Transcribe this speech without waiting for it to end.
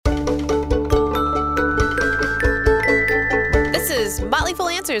Motley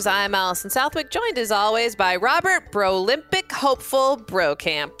Fool Answers. I'm Allison Southwick, joined as always by Robert Brolympic Hopeful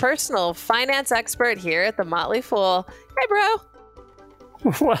Brokamp, personal finance expert here at the Motley Fool. Hey, bro.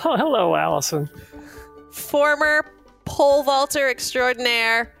 Well, hello, Allison. Former pole vaulter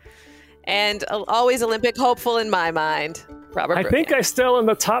extraordinaire and always Olympic hopeful in my mind, Robert Brokamp. I think I'm still in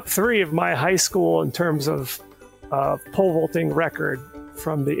the top 3 of my high school in terms of pole vaulting record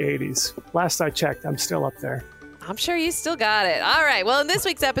from the 80s. Last I checked, I'm still up there. I'm sure you still got it. All right. Well, in this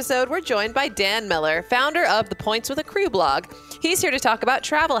week's episode, we're joined by Dan Miller, founder of the Points with a Crew blog. He's here to talk about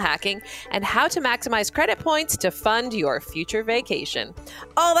travel hacking and how to maximize credit points to fund your future vacation.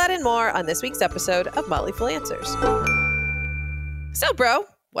 All that and more on this week's episode of Motley Fool Answers. So, bro,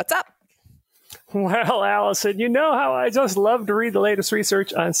 what's up? Well, Allison, you know how I just love to read the latest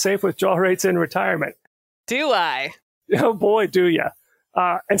research on safe withdrawal rates in retirement. Do I? Oh, boy, do ya.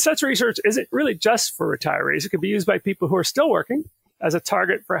 And such research isn't really just for retirees. It can be used by people who are still working as a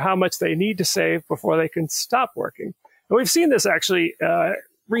target for how much they need to save before they can stop working. And we've seen this actually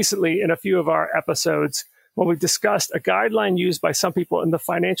recently in a few of our episodes when we've discussed a guideline used by some people in the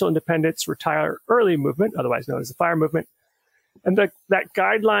financial independence retire early movement, otherwise known as the FIRE movement. And that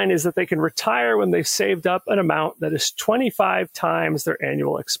guideline is that they can retire when they've saved up an amount that is 25 times their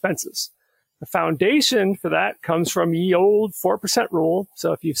annual expenses. The foundation for that comes from ye old 4% rule.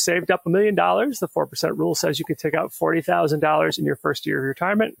 So if you've saved up $1 million, the 4% rule says you can take out $40,000 in your first year of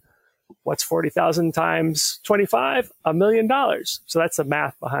retirement. What's 40,000 times 25? $1 million. So that's the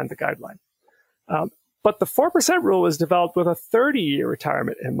math behind the guideline. But the 4% rule was developed with a 30-year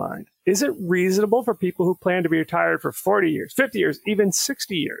retirement in mind. Is it reasonable for people who plan to be retired for 40 years, 50 years, even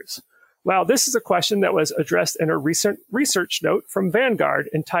 60 years? Well, this is a question that was addressed in a recent research note from Vanguard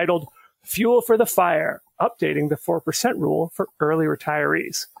entitled Fuel for the Fire, updating the 4% rule for early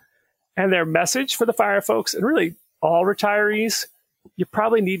retirees. And their message for the FIRE folks, and really all retirees, you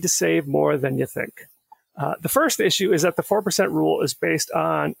probably need to save more than you think. The first issue is that the 4% rule is based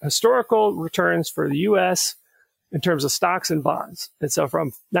on historical returns for the U.S. in terms of stocks and bonds. And so from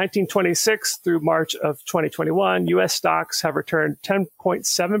 1926 through March of 2021, U.S. stocks have returned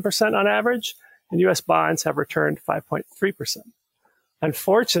 10.7% on average, and U.S. bonds have returned 5.3%.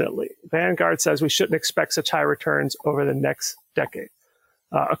 Unfortunately, Vanguard says we shouldn't expect such high returns over the next decade.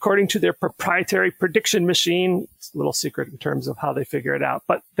 According to their proprietary prediction machine, it's a little secret in terms of how they figure it out,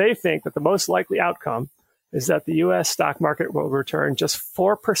 but they think that the most likely outcome is that the U.S. stock market will return just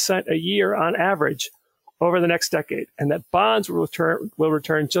 4% a year on average over the next decade, and that bonds will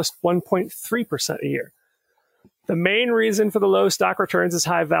return just 1.3% a year. The main reason for the low stock returns is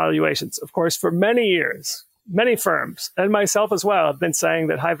high valuations. Of course, for many years, many firms, and myself as well, have been saying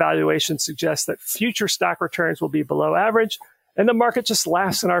that high valuations suggest that future stock returns will be below average, and the market just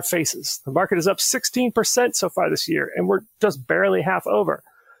laughs in our faces. The market is up 16% so far this year, and we're just barely half over.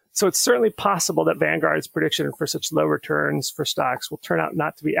 So it's certainly possible that Vanguard's prediction for such low returns for stocks will turn out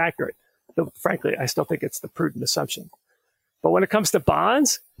not to be accurate. Though, frankly, I still think it's the prudent assumption. But when it comes to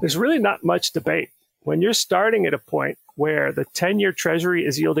bonds, there's really not much debate. When you're starting at a point where the 10-year Treasury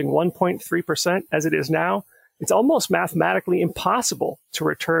is yielding 1.3% as it is now, it's almost mathematically impossible to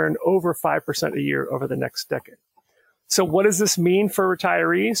return over 5% a year over the next decade. So what does this mean for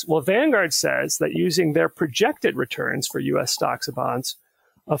retirees? Well, Vanguard says that using their projected returns for U.S. stocks and bonds,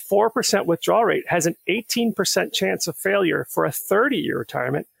 a 4% withdrawal rate has an 18% chance of failure for a 30-year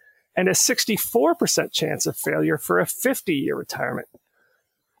retirement and a 64% chance of failure for a 50-year retirement.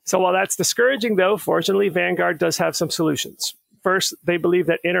 So while that's discouraging, though, fortunately, Vanguard does have some solutions. First, they believe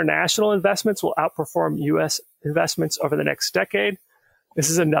that international investments will outperform U.S. investments over the next decade. This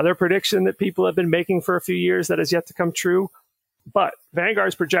is another prediction that people have been making for a few years that has yet to come true. But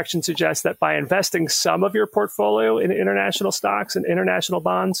Vanguard's projection suggests that by investing some of your portfolio in international stocks and international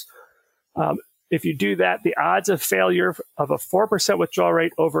bonds, if you do that, the odds of failure of a 4% withdrawal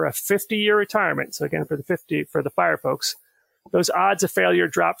rate over a 50-year retirement, so again, for the FIRE folks, those odds of failure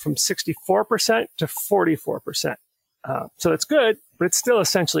drop from 64% to 44%. So that's good, but it's still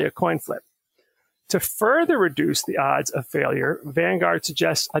essentially a coin flip. To further reduce the odds of failure, Vanguard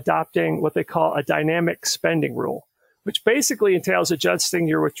suggests adopting what they call a dynamic spending rule, which basically entails adjusting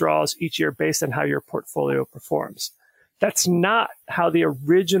your withdrawals each year based on how your portfolio performs. That's not how the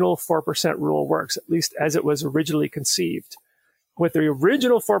original 4% rule works, at least as it was originally conceived. With the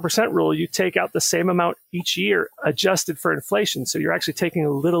original 4% rule, you take out the same amount each year, adjusted for inflation. So you're actually taking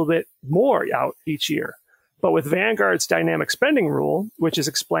a little bit more out each year. But with Vanguard's dynamic spending rule, which is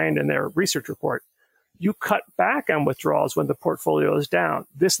explained in their research report, you cut back on withdrawals when the portfolio is down.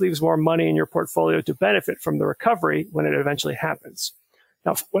 This leaves more money in your portfolio to benefit from the recovery when it eventually happens.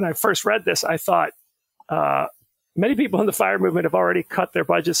 Now, when I first read this, I thought, many people in the FIRE movement have already cut their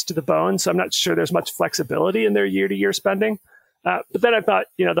budgets to the bone, so I'm not sure there's much flexibility in their year-to-year spending. But then I thought,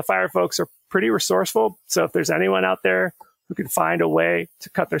 the FIRE folks are pretty resourceful. So if there's anyone out there who can find a way to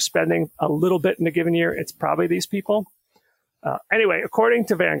cut their spending a little bit in a given year, it's probably these people. Anyway, according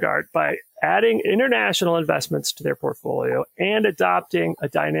to Vanguard, by adding international investments to their portfolio and adopting a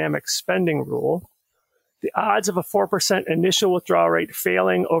dynamic spending rule, the odds of a 4% initial withdrawal rate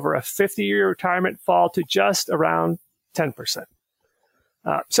failing over a 50-year retirement fall to just around 10%.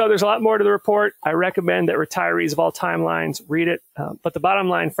 So there's a lot more to the report. I recommend that retirees of all timelines read it. But the bottom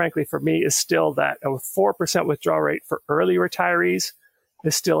line, frankly, for me is still that a 4% withdrawal rate for early retirees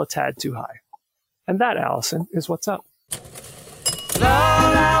is still a tad too high. And that, Allison, is what's up.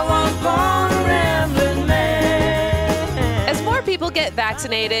 As more people get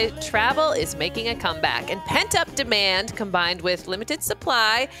vaccinated, travel is making a comeback, and pent-up demand combined with limited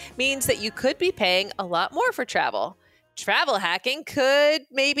supply means that you could be paying a lot more for travel. Travel hacking could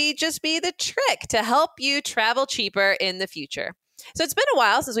maybe just be the trick to help you travel cheaper in the future. So it's been a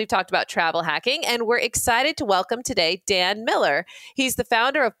while since we've talked about travel hacking, and we're excited to welcome today Dan Miller. He's the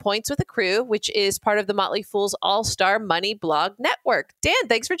founder of Points with Accrue, which is part of the Motley Fool's All-Star Money blog network. Dan,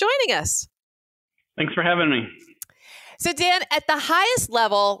 thanks for joining us. Thanks for having me. So Dan, at the highest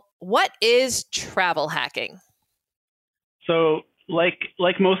level, what is travel hacking? So like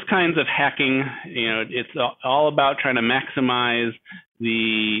most kinds of hacking, it's all about trying to maximize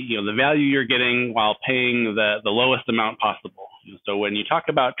the value you're getting while paying the lowest amount possible. So when you talk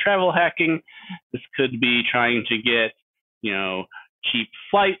about travel hacking, this could be trying to get, cheap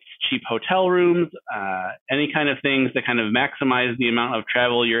flights, cheap hotel rooms, any kind of things that kind of maximize the amount of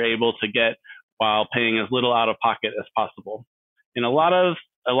travel you're able to get while paying as little out of pocket as possible. And a lot of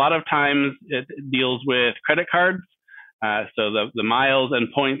times it deals with credit cards. So the miles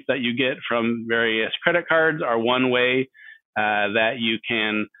and points that you get from various credit cards are one way that you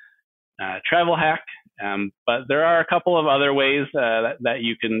can travel hack. But there are a couple of other ways that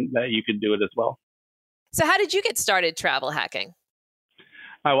you can do it as well. So how did you get started travel hacking?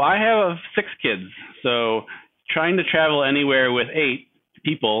 Well, I have 6 kids, so trying to travel anywhere with 8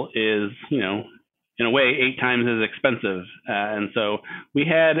 people is, in a way, 8 times as expensive. And so we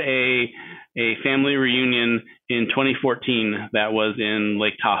had a family reunion in 2014 that was in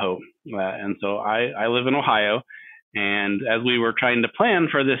Lake Tahoe. And so I live in Ohio. And as we were trying to plan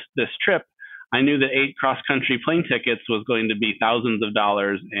for this trip, I knew that 8 cross-country plane tickets was going to be thousands of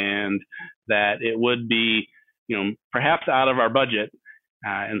dollars and that it would be, perhaps out of our budget.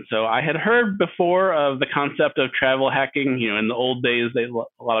 And so I had heard before of the concept of travel hacking. In the old days, a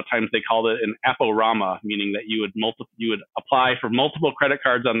lot of times they called it an aporama, meaning that you would apply for multiple credit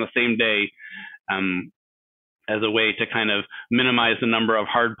cards on the same day as a way to kind of minimize the number of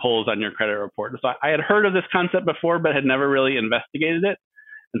hard pulls on your credit report. So I had heard of this concept before, but had never really investigated it.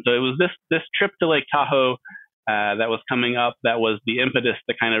 And so it was this trip to Lake Tahoe that was coming up that was the impetus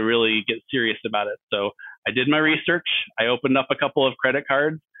to kind of really get serious about it. So I did my research. I opened up a couple of credit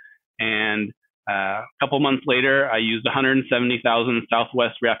cards, and a couple months later, I used 170,000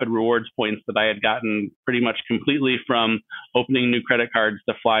 Southwest Rapid Rewards points that I had gotten pretty much completely from opening new credit cards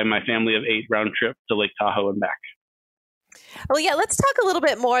to fly my family of 8 round trip to Lake Tahoe and back. Well, yeah, let's talk a little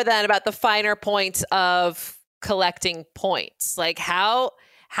bit more then about the finer points of collecting points. Like how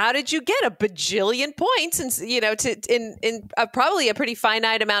did you get a bajillion points in probably a pretty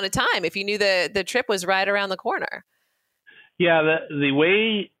finite amount of time if you knew the trip was right around the corner? Yeah, the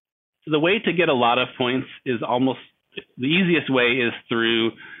way to get a lot of points is almost the easiest way is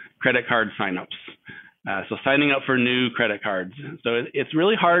through credit card signups. So signing up for new credit cards. So it's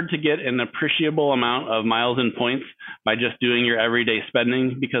really hard to get an appreciable amount of miles and points by just doing your everyday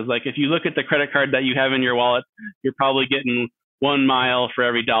spending, because like if you look at the credit card that you have in your wallet, you're probably getting 1 mile for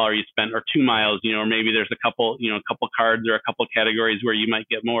every dollar you spent, or 2 miles, or maybe there's a couple cards or a couple categories where you might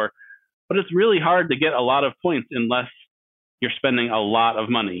get more. But it's really hard to get a lot of points unless you're spending a lot of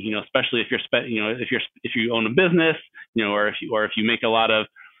money, especially if if you own a business, or if you make a lot of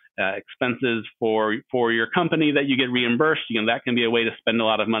expenses for your company that you get reimbursed, that can be a way to spend a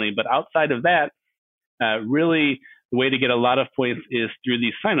lot of money. But outside of that, really the way to get a lot of points is through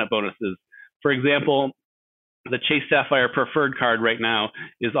these sign-up bonuses. For example, the Chase Sapphire Preferred card right now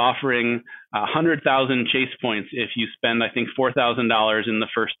is offering 100,000 Chase points if you spend, I think, $4,000 in the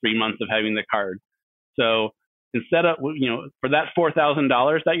first 3 months of having the card. So instead of, for that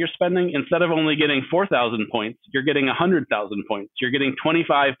 $4,000 that you're spending, instead of only getting 4,000 points, you're getting 100,000 points. You're getting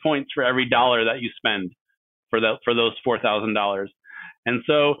 25 points for every dollar that you spend for those $4,000. And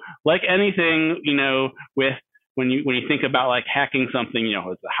so, like anything, with when you think about like hacking something,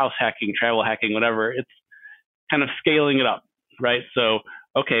 it's house hacking, travel hacking, whatever, it's kind of scaling it up, right? So,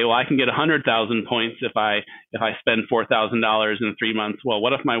 okay, well, I can get 100,000 points if I spend $4,000 in 3 months. Well,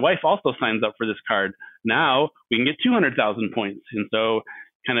 what if my wife also signs up for this card? Now we can get 200,000 points. And so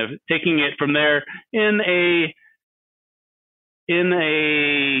kind of taking it from there in a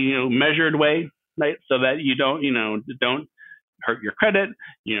measured way, right? So that you don't hurt your credit.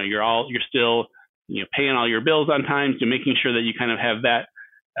 You're still paying all your bills on time, so making sure that you kind of have that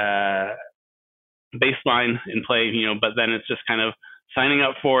baseline in play, but then it's just kind of signing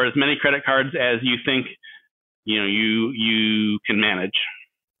up for as many credit cards as you think you can manage.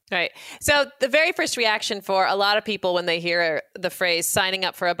 Right. So the very first reaction for a lot of people when they hear the phrase signing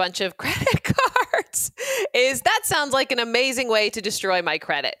up for a bunch of credit cards is that sounds like an amazing way to destroy my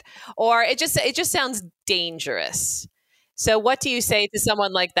credit, or it just sounds dangerous. So what do you say to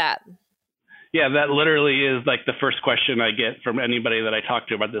someone like that? Yeah, that literally is like the first question I get from anybody that I talk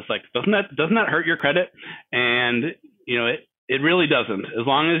to about this. Like, doesn't that hurt your credit? And it really doesn't. As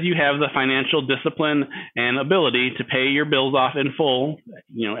long as you have the financial discipline and ability to pay your bills off in full,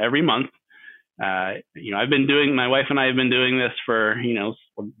 every month. My wife and I have been doing this for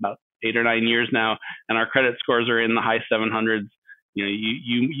about 8 or 9 years now, and our credit scores are in the high 700s.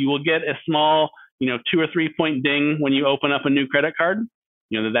 You will get a small 2 or 3 point ding when you open up a new credit card.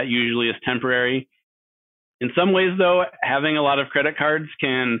 That usually is temporary. In some ways, though, having a lot of credit cards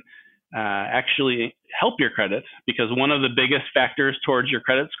can actually help your credit, because one of the biggest factors towards your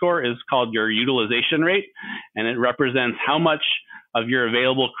credit score is called your utilization rate, and it represents how much of your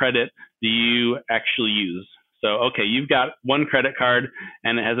available credit do you actually use. So, okay, you've got one credit card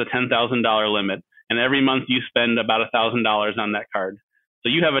and it has a $10,000 limit, and every month you spend about $1,000 on that card. So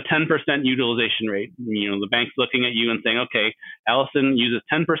you have a 10% utilization rate. The bank's looking at you and saying, okay, Allison uses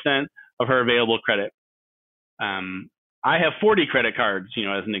 10% of her available credit. I have 40 credit cards,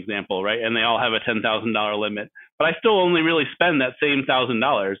 as an example, right? And they all have a $10,000 limit, but I still only really spend that same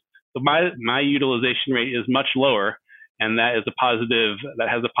 $1,000. So my utilization rate is much lower, and that has a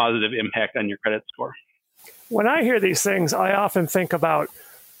positive impact on your credit score. When I hear these things, I often think about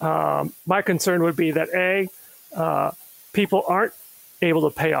my concern would be that people aren't able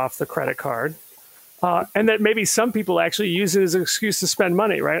to pay off the credit card. And that maybe some people actually use it as an excuse to spend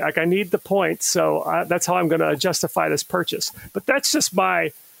money, right? Like, I need the points, so that's how I'm going to justify this purchase. But that's just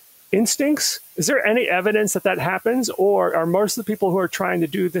my instincts. Is there any evidence that happens, or are most of the people who are trying to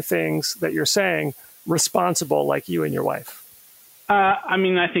do the things that you're saying responsible, like you and your wife? I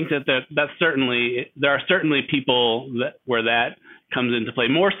think that there are certainly people where that comes into play.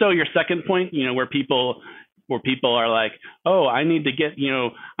 More so your second point, where people are like, oh, I need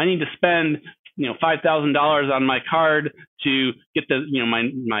to spend $5,000 on my card to get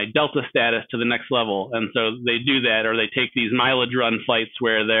my Delta status to the next level. And so they do that, or they take these mileage run flights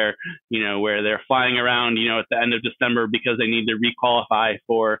where they're flying around, at the end of December because they need to requalify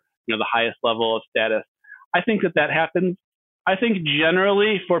for, the highest level of status. I think that happens. I think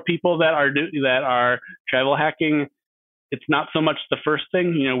generally for people that are travel hacking, it's not so much the first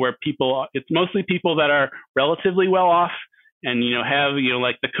thing, where it's mostly people that are relatively well off and, have,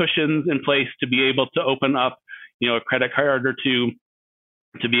 like the cushions in place to be able to open up, a credit card or two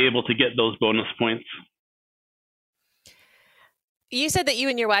to be able to get those bonus points. You said that you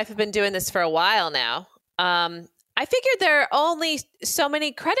and your wife have been doing this for a while now. I figured there are only so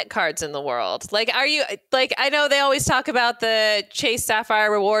many credit cards in the world. I know they always talk about the Chase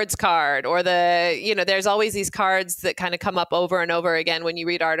Sapphire Rewards card, or there's always these cards that kind of come up over and over again when you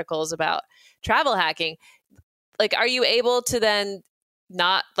read articles about travel hacking. Are you able to then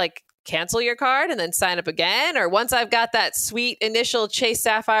not cancel your card and then sign up again? Or once I've got that sweet initial Chase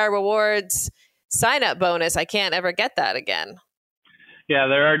Sapphire Rewards sign up bonus, I can't ever get that again? Yeah,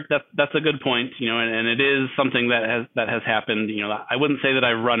 that's a good point, and it is something that has happened. I wouldn't say that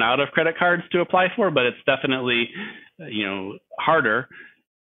I've run out of credit cards to apply for, but it's definitely, harder.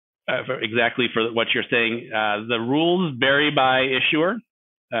 Exactly for what you're saying. The rules vary by issuer.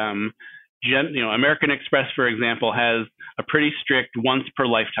 American Express, for example, has a pretty strict once per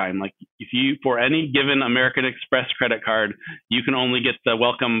lifetime. For any given American Express credit card, you can only get the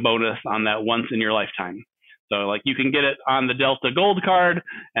welcome bonus on that once in your lifetime. So you can get it on the Delta Gold card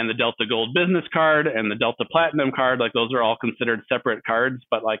and the Delta Gold Business card and the Delta Platinum card. Those are all considered separate cards.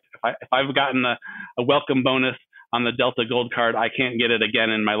 But if I've gotten a welcome bonus on the Delta Gold card, I can't get it again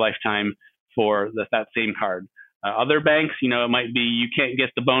in my lifetime for that same card. Other banks, it might be you can't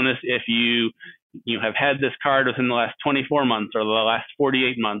get the bonus if you have had this card within the last 24 months or the last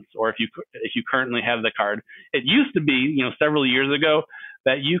 48 months, or if you currently have the card. It used to be, several years ago,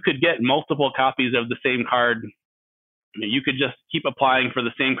 that you could get multiple copies of the same card You could just keep applying for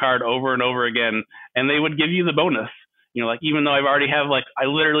the same card over and over again, and they would give you the bonus. Like even though I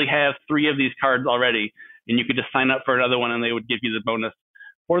literally have 3 of these cards already, and you could just sign up for another one and they would give you the bonus.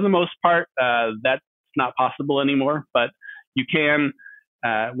 For the most part, that's not possible anymore, but you can,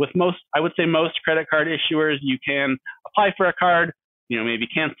 with most credit card issuers, you can apply for a card, maybe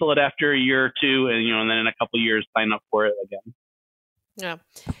cancel it after a year or 2, and then in a couple of years sign up for it again. Yeah.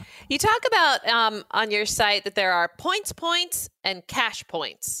 You talk about on your site that there are points and cash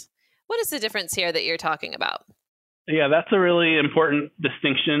points. What is the difference here that you're talking about? Yeah, that's a really important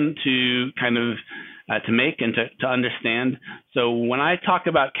distinction to kind of to make and to understand. So when I talk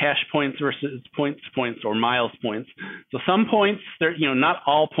about cash points versus points or miles points, so some points, not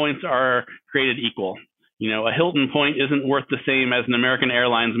all points are created equal. A Hilton point isn't worth the same as an American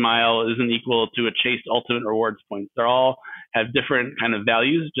Airlines mile isn't equal to a Chase Ultimate Rewards point. They all have different kind of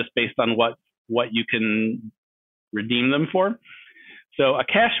values just based on what you can redeem them for. So a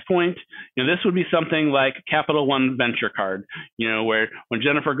cash point, this would be something like Capital One Venture Card, where when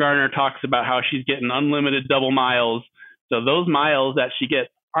Jennifer Garner talks about how she's getting unlimited double miles, so those miles that she gets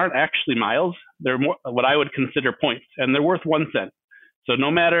aren't actually miles. They're more what I would consider points, and they're worth 1 cent. So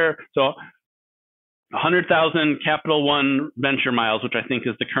 100,000 Capital One Venture miles, which I think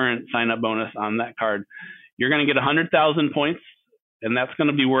is the current sign-up bonus on that card, you're going to get 100,000 points, and that's going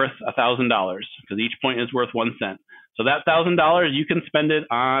to be worth $1,000 because each point is worth 1 cent. So that $1,000, you can spend it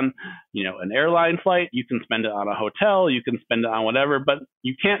on, an airline flight, you can spend it on a hotel, you can spend it on whatever, but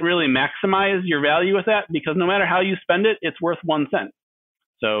you can't really maximize your value with that because no matter how you spend it, it's worth 1 cent.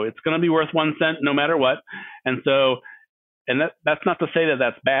 So it's going to be worth 1 cent no matter what. And that's not to say that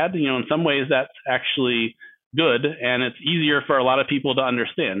that's bad. In some ways that's actually good, and it's easier for a lot of people to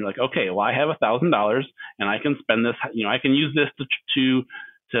understand. Like, okay, well, I have $1,000 and I can spend this, I can use this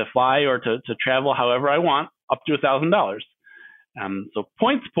to fly or to travel however I want up to $1,000. So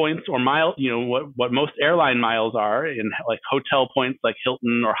points or miles, what most airline miles are in like hotel points like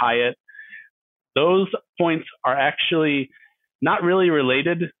Hilton or Hyatt, those points are actually not really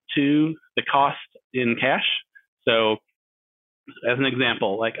related to the cost in cash. So as an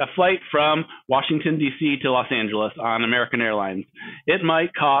example, like a flight from Washington, D.C. to Los Angeles on American Airlines, it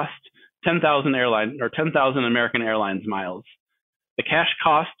might cost 10,000 American Airlines miles. The cash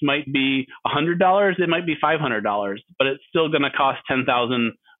cost might be $100, it might be $500, but it's still going to cost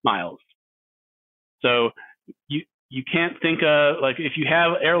 10,000 miles. So you can't think of, like, if you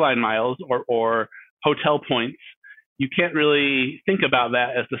have airline miles or hotel points, you can't really think about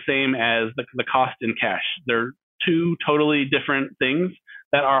that as the same as the cost in cash. They're 2 totally different things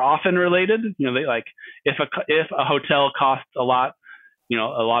that are often related. They, like, if a hotel costs a lot, a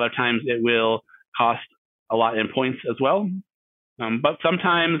lot of times it will cost a lot in points as well. But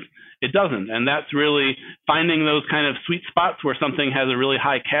sometimes it doesn't. And that's really finding those kind of sweet spots where something has a really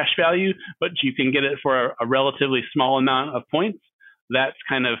high cash value, but you can get it for a relatively small amount of points. That's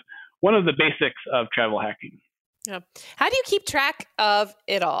kind of one of the basics of travel hacking. Yeah. How do you keep track of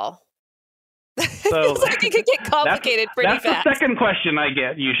it all? So like it could get complicated pretty fast. That's the second question I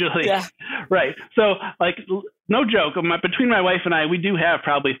get usually. Yeah. Right. So, like, no joke, between my wife and I, we do have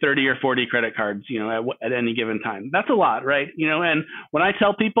probably 30 or 40 credit cards, at any given time. That's a lot, right? And when I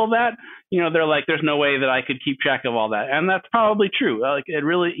tell people that, they're like, there's no way that I could keep track of all that. And that's probably true. Like, it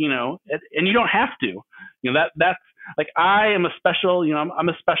really, and you don't have to. That's like, I am a special, I'm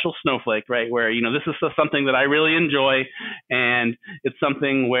a special snowflake, right? Where, this is something that I really enjoy. And it's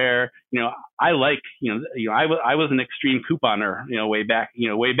something where, I like, I was an extreme couponer, way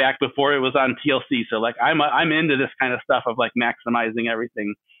back before it was on TLC. So like, I'm into this kind of stuff of like maximizing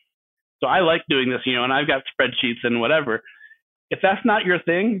everything. So I like doing this, and I've got spreadsheets and whatever. If that's not your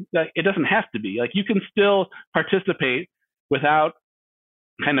thing, it doesn't have to be. Like, you can still participate without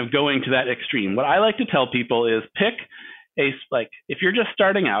kind of going to that extreme. What I like to tell people is if you're just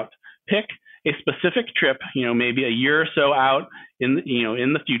starting out, pick a specific trip, maybe a year or so out in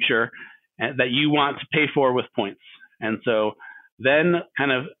the future that you want to pay for with points. And so then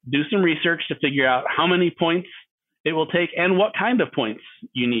kind of do some research to figure out how many points it will take and what kind of points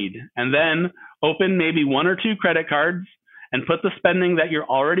you need. And then open maybe 1 or 2 credit cards and put the spending that you're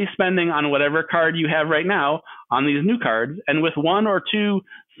already spending on whatever card you have right now on these new cards. And with 1 or 2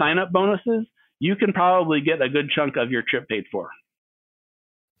 sign-up bonuses, you can probably get a good chunk of your trip paid for.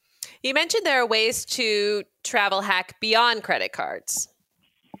 You mentioned there are ways to travel hack beyond credit cards.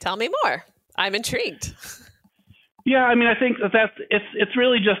 Tell me more. I'm intrigued. Yeah, I think it's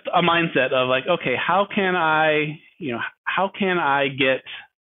really just a mindset of like, okay, how can I get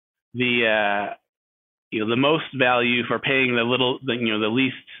the the most value for paying the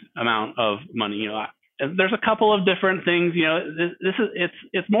least amount of money. there's a couple of different things. This is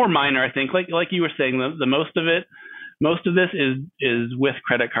it's more minor, I think. Like you were saying, the most of this is with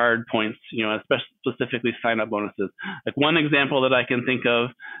credit card points. Especially specifically sign-up bonuses. Like one example that I can think of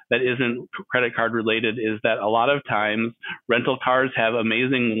that isn't credit card related is that a lot of times rental cars have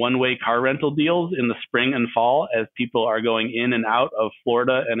amazing one-way car rental deals in the spring and fall as people are going in and out of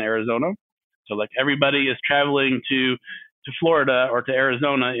Florida and Arizona. So like everybody is traveling to Florida or to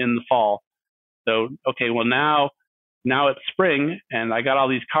Arizona in the fall. So, okay, well now it's spring and I got all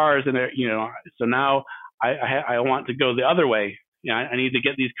these cars and so now I want to go the other way. I need to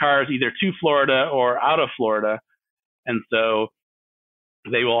get these cars either to Florida or out of Florida. And so a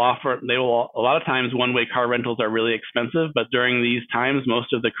lot of times one-way car rentals are really expensive, but during these times,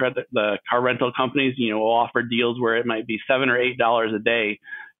 most of the car rental companies, will offer deals where it might be $7 or $8 a day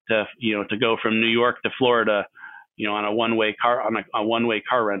to go from New York to Florida, on a one-way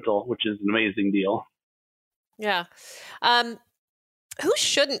car rental, which is an amazing deal. Yeah. Who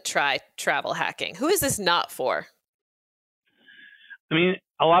shouldn't try travel hacking? Who is this not for? I mean,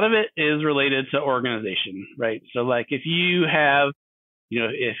 a lot of it is related to organization, right? So like if you have,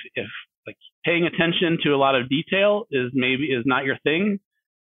 if like paying attention to a lot of detail is not your thing,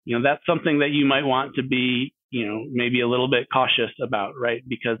 that's something that you might want to be, maybe a little bit cautious about, right?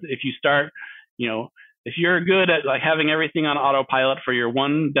 Because if you start, if you're good at like having everything on autopilot for your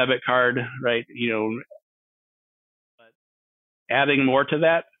one debit card, right? But adding more to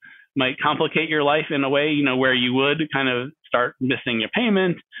that might complicate your life in a way, where you would kind of start missing your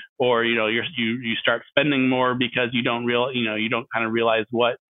payment, or you start spending more because you don't kind of realize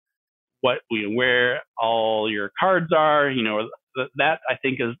where all your cards are. That I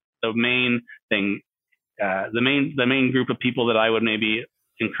think is the main thing, the main group of people that I would maybe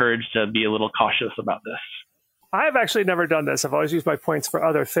encourage to be a little cautious about this. I've actually never done this. I've always used my points for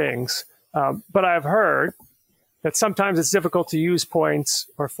other things, but I've heard that sometimes it's difficult to use points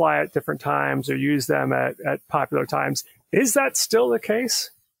or fly at different times or use them at popular times. Is that still the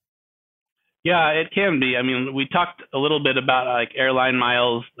case? Yeah, it can be. I mean, we talked a little bit about like airline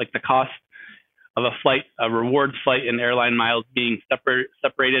miles, like the cost of a rewards flight and airline miles being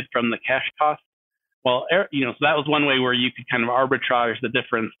separated from the cash cost. Well, so that was one way where you could kind of arbitrage the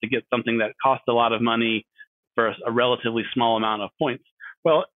difference to get something that cost a lot of money for a relatively small amount of points.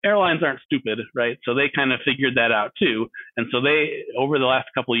 Well, airlines aren't stupid, right? So they kind of figured that out too. And so they, over the last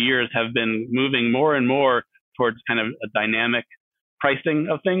couple of years, have been moving more and more towards kind of a dynamic pricing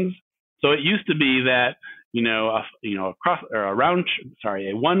of things. So it used to be that, a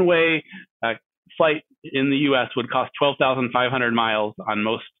one-way flight in the U.S. would cost 12,500 miles on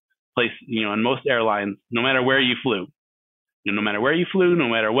most on most airlines, no matter where you flew. No matter where you flew, no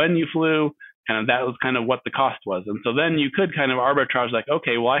matter when you flew, kind of that was kind of what the cost was. And so then you could kind of arbitrage like,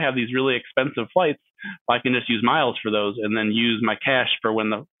 okay, well, I have these really expensive flights. Well, I can just use miles for those and then use my cash for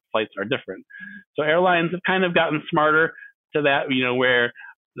when the flights are different. So airlines have kind of gotten smarter to that, where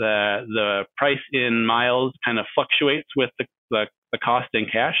the price in miles kind of fluctuates with the cost in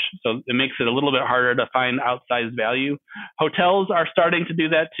cash. So it makes it a little bit harder to find outsized value. Hotels are starting to do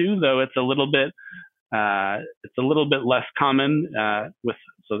that too, though it's a little bit less common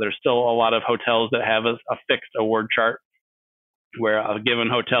so there's still a lot of hotels that have a fixed award chart where a given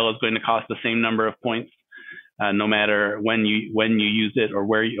hotel is going to cost the same number of points no matter when you use it or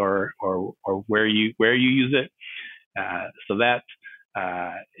where you use it. So that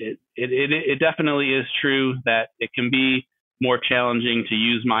it definitely is true that it can be more challenging to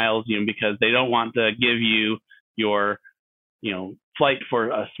use miles, because they don't want to give you your flight for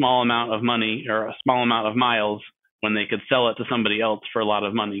a small amount of money or a small amount of miles when they could sell it to somebody else for a lot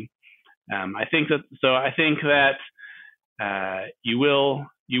of money. I think that you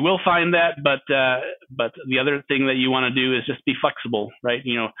will find that, but the other thing that you want to do is just be flexible, right?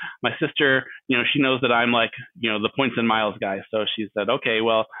 My sister, she knows that I'm like, the points and miles guy. So she said, okay,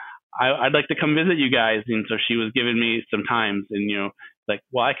 well, I'd like to come visit you guys. And so she was giving me some times and, like,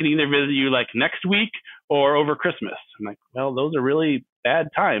 well, I can either visit you like next week or over Christmas. I'm like, well, those are really bad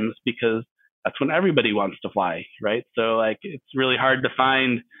times because that's when everybody wants to fly, right? So like, it's really hard to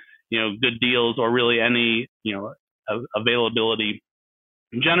find, good deals or really any, availability.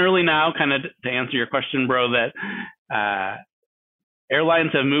 Generally now, kind of to answer your question, bro, that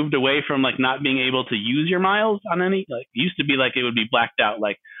airlines have moved away from like not being able to use your miles on any, like it used to be like it would be blacked out,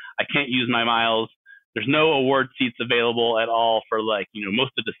 like I can't use my miles. There's no award seats available at all for like,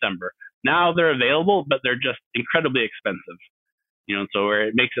 most of December. Now they're available, but they're just incredibly expensive. So where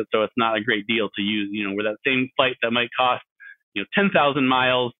it makes it so it's not a great deal to use, where that same flight that might cost, 10,000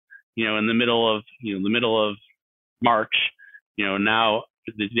 miles, in the middle of March, now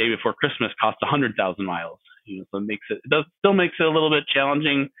the day before Christmas cost 100,000 miles. So it still makes it a little bit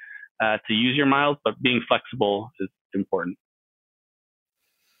challenging to use your miles, but being flexible is important.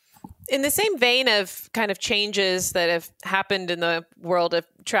 In the same vein of kind of changes that have happened in the world of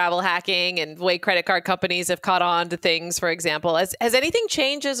travel hacking and the way credit card companies have caught on to things, for example, has anything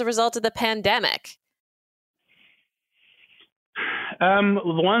changed as a result of the pandemic?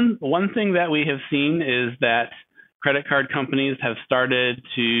 One thing that we have seen is that credit card companies have started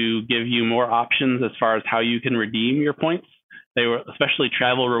to give you more options as far as how you can redeem your points. They were especially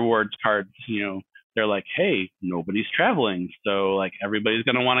travel rewards cards. They're like, hey, nobody's traveling, so like everybody's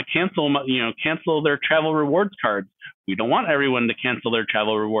going to want to cancel their travel rewards cards. We don't want everyone to cancel their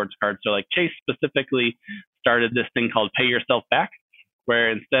travel rewards cards. So like Chase specifically started this thing called Pay Yourself Back,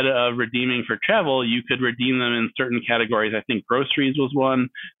 where instead of redeeming for travel, you could redeem them in certain categories. I think groceries was one,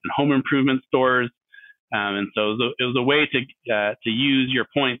 and home improvement stores. And so it was a way to use your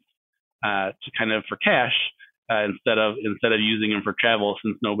points to kind of for cash instead of using them for travel,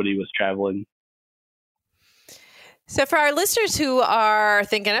 since nobody was traveling. So for our listeners who are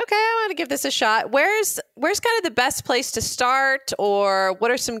thinking, okay, I want to give this a shot, where's kind of the best place to start, or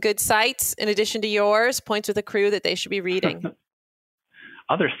what are some good sites in addition to yours, Points with Accrue, that they should be reading?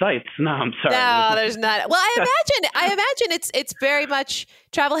 Other sites? No, I'm sorry. No, there's not. Well, I imagine it's very much,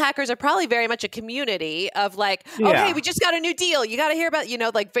 travel hackers are probably very much a community of like, okay, we just got a new deal. You got to hear about,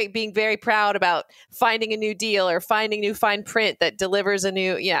 like being very proud about finding a new deal or finding new fine print that delivers a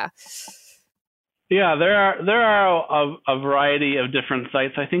new, Yeah, there are a variety of different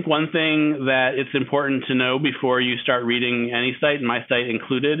sites. I think one thing that it's important to know before you start reading any site, and my site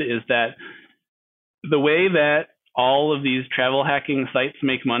included, is that the way that all of these travel hacking sites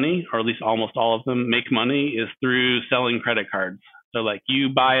make money, or at least almost all of them make money, is through selling credit cards. So like you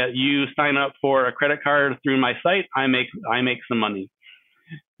sign up for a credit card through my site, I make some money.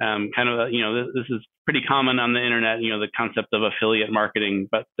 This is pretty common on the internet, the concept of affiliate marketing,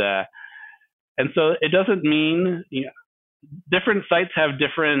 but and so it doesn't mean, different sites have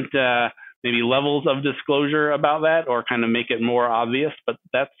different maybe levels of disclosure about that, or kind of make it more obvious. But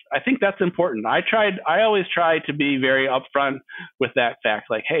I think that's important. I always try to be very upfront with that fact.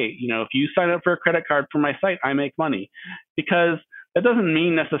 Like, hey, if you sign up for a credit card for my site, I make money, because that doesn't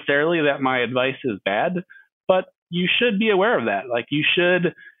mean necessarily that my advice is bad, but you should be aware of that. Like you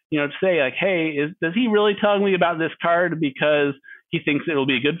should, say like, hey, does he really tell me about this card because he thinks it'll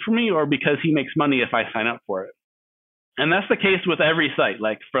be good for me, or because he makes money if I sign up for it? And that's the case with every site,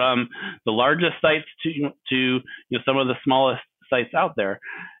 like from the largest sites to some of the smallest sites out there.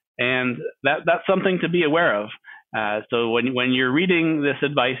 And that's something to be aware of. So when you're reading this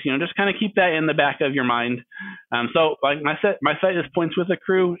advice, just kind of keep that in the back of your mind. So like my site is Points with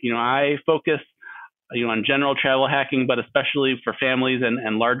Accrue. I focus on general travel hacking, but especially for families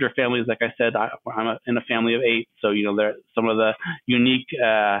and larger families. Like I said, I'm in a family of 8, so there are some of the unique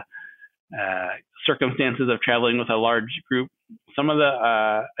circumstances of traveling with a large group. Some of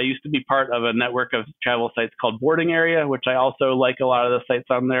I used to be part of a network of travel sites called Boarding Area, which I also like a lot of the sites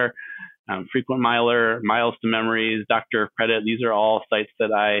on there. Frequent Miler, Miles to Memories, Dr. Credit. These are all sites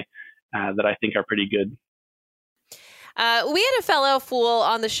that I think are pretty good. We had a fellow fool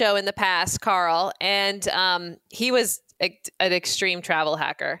on the show in the past, Carl, and he was an extreme travel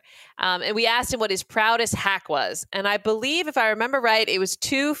hacker. And we asked him what his proudest hack was. And I believe, if I remember right, it was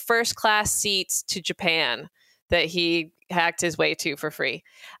 2 first-class seats to Japan that he hacked his way to for free.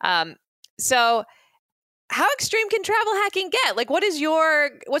 So how extreme can travel hacking get? Like, what's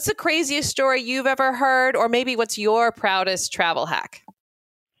the craziest story you've ever heard? Or maybe what's your proudest travel hack?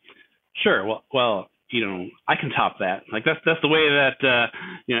 Sure. Well, I can top that. Like that's the way that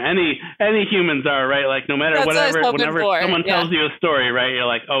any humans are, right? Like no matter whenever someone tells you a story, right? You're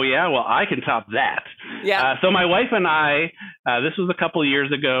like, oh yeah, well I can top that. Yeah. So my wife and I, this was a couple of years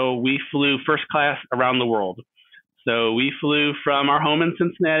ago. We flew first class around the world. So we flew from our home in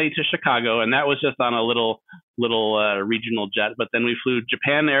Cincinnati to Chicago, and that was just on a little regional jet. But then we flew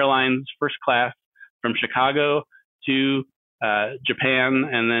Japan Airlines first class from Chicago to Japan,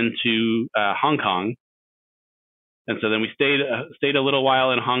 and then to Hong Kong. And so then we stayed a little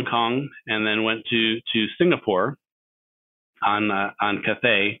while in Hong Kong, and then went to Singapore on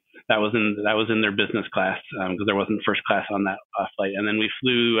Cathay. That was in their business class, because there wasn't first class on that flight. And then we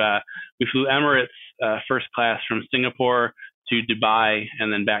flew Emirates first class from Singapore to Dubai,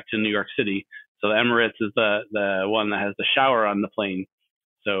 and then back to New York City. So the Emirates is the one that has the shower on the plane.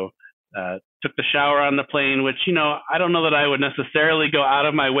 So took the shower on the plane, which, I don't know that I would necessarily go out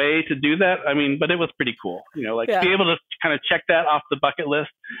of my way to do that. I mean, but it was pretty cool, to be able to kind of check that off the bucket list.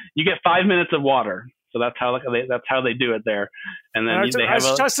 You get 5 minutes of water. So that's how they do it there. And then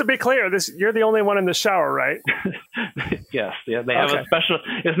just to be clear, you're the only one in the shower, right? Yes, yeah. They have a special.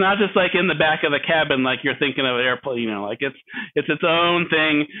 It's not just like in the back of the cabin, like you're thinking of an airplane. Like it's its own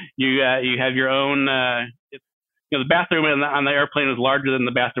thing. You have your own. The bathroom on the airplane is larger than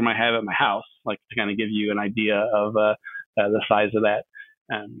the bathroom I have at my house. Like to kind of give you an idea of the size of that.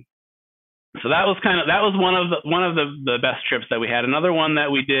 So that was one of the best trips that we had. Another one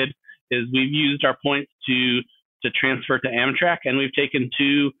that we did is we've used our points to transfer to Amtrak, and we've taken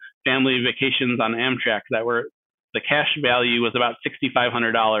 2 family vacations on Amtrak that were, the cash value was about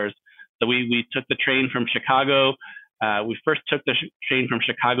 $6,500. So we took the train from Chicago. We first took the train from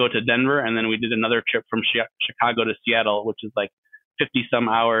Chicago to Denver, and then we did another trip from Chicago to Seattle, which is like 50 some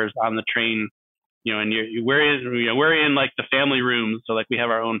hours on the train. And we're in like the family rooms. So like we have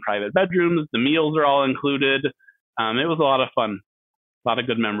our own private bedrooms. The meals are all included. It was a lot of fun, a lot of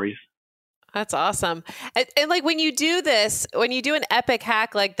good memories. That's awesome. And like when you do this, when you do an epic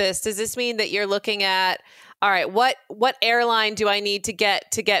hack like this, does this mean that you're looking at, all right, what airline do I need to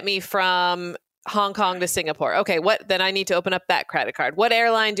get me from Hong Kong to Singapore? Okay, then I need to open up that credit card. What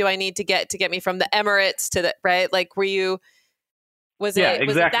airline do I need to get me from the Emirates to the, right? Like was it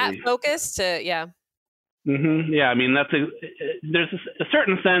that focused to, yeah. Mm-hmm. Yeah. I mean, there's a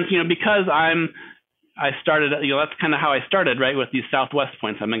certain sense, because I started, that's kind of how I started, right, with these Southwest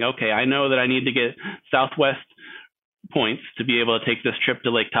points. I'm like, okay, I know that I need to get Southwest points to be able to take this trip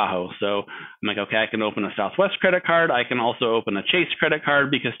to Lake Tahoe. So I'm like, okay, I can open a Southwest credit card. I can also open a Chase credit card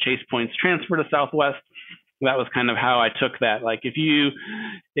because Chase points transfer to Southwest. That was kind of how I took that. Like if you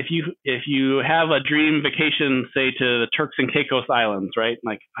have a dream vacation, say to the Turks and Caicos Islands, right?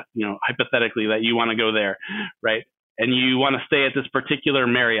 Like, hypothetically that you want to go there, right? And you want to stay at this particular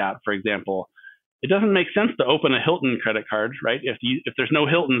Marriott, for example. It doesn't make sense to open a Hilton credit card, right? If there's no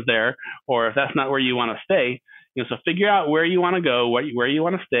Hiltons there, or if that's not where you want to stay, so figure out where you want to go, where you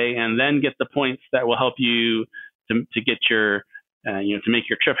want to stay, and then get the points that will help you to get your, to make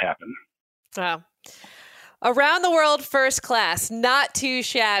your trip happen. Wow. Around the world first class, not too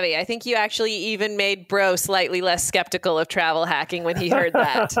shabby. I think you actually even made Bro slightly less skeptical of travel hacking when he heard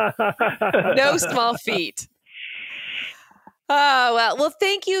that. No small feat. Oh, well,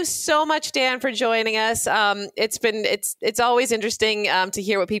 thank you so much, Dan, for joining us. It's always interesting to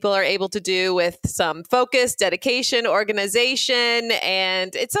hear what people are able to do with some focus, dedication, organization,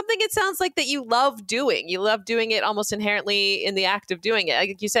 and it's something it sounds like that you love doing. You love doing it almost inherently in the act of doing it.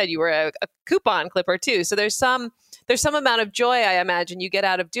 Like you said, you were a coupon clipper too, so there's some amount of joy, I imagine, you get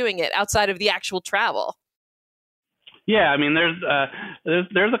out of doing it outside of the actual travel. Yeah, I mean, there's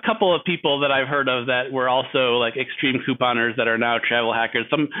a couple of people that I've heard of that were also like extreme couponers that are now travel hackers.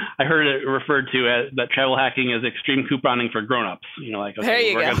 I heard it referred to as that travel hacking is extreme couponing for grown-ups. Like,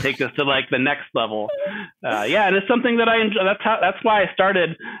 okay, we're going to take this to like the next level. Yeah, and it's something that I enjoy. That's why I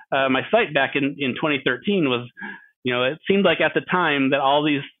started my site back in 2013. Was it seemed like at the time that all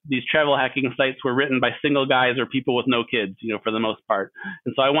these travel hacking sites were written by single guys or people with no kids, for the most part.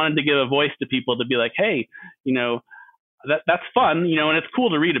 And so I wanted to give a voice to people to be like, hey, that's fun, and it's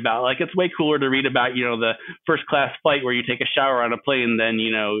cool to read about. Like, it's way cooler to read about, the first class flight where you take a shower on a plane than,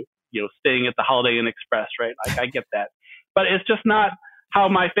 staying at the Holiday Inn Express, right? Like, I get that. But it's just not how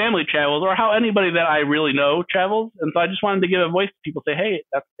my family travels or how anybody that I really know travels. And so I just wanted to give a voice to people, say, hey,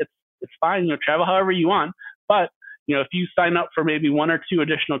 it's fine, travel however you want. But, if you sign up for maybe 1 or 2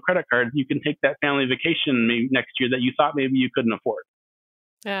 additional credit cards, you can take that family vacation maybe next year that you thought maybe you couldn't afford.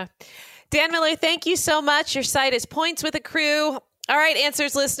 Yeah. Dan Miller, thank you so much. Your site is Points with a Crew. All right,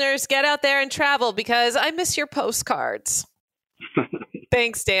 Answers listeners, get out there and travel because I miss your postcards.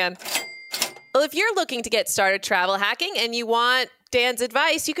 Thanks, Dan. Well, if you're looking to get started travel hacking and you want Dan's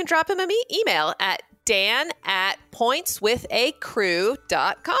advice, you can drop him an email at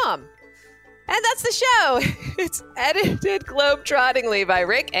dan@pointswithacrew.com. And that's the show. It's edited globetrottingly by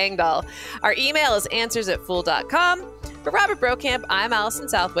Rick Engdahl. Our email is answers@fool.com. For Robert Brokamp, I'm Allison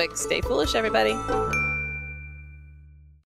Southwick. Stay foolish, everybody.